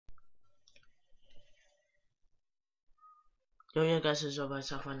Yo, yeah, guys, it's Robert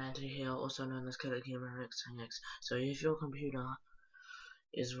Software 90 here, also known as Killer Gamer X. So if your computer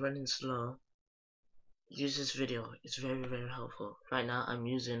is running slow, use this video. It's very helpful. Right now, I'm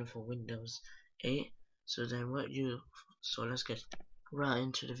using for Windows 8. So let's get right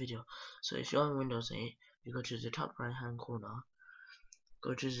into the video. So if you're on Windows 8, you go to the top right hand corner,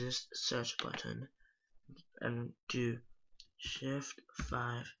 go to this search button, and do Shift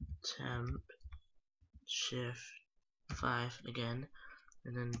 5 temp, Shift 5 again,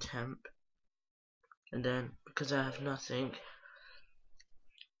 and then temp. And then because I have nothing,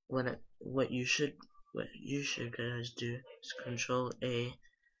 what you should guys do is Control A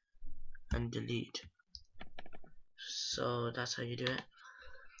and delete. So that's how you do it.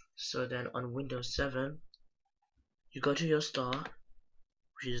 So then on Windows 7, you go to your star,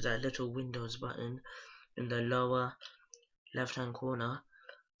 which is that little Windows button in the lower left hand corner.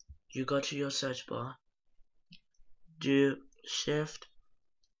 You go to your search bar, do Shift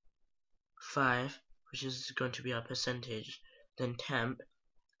 5, which is going to be our percentage, then temp,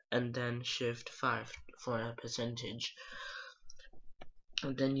 and then Shift 5 for a percentage.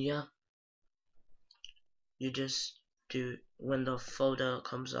 And then yeah, you just do, when the folder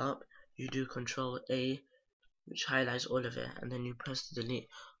comes up, you do Control A, which highlights all of it, and then you press delete.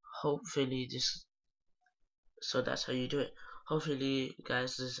 Hopefully so that's how you do it. Hopefully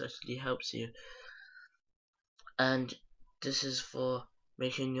guys, this actually helps you, and this is for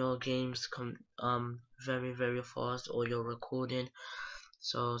making your games come very fast, or your recording.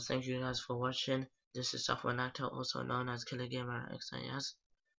 So thank you guys for watching. This is Software Actor, also known as Killer Gamer X,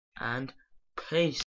 and peace.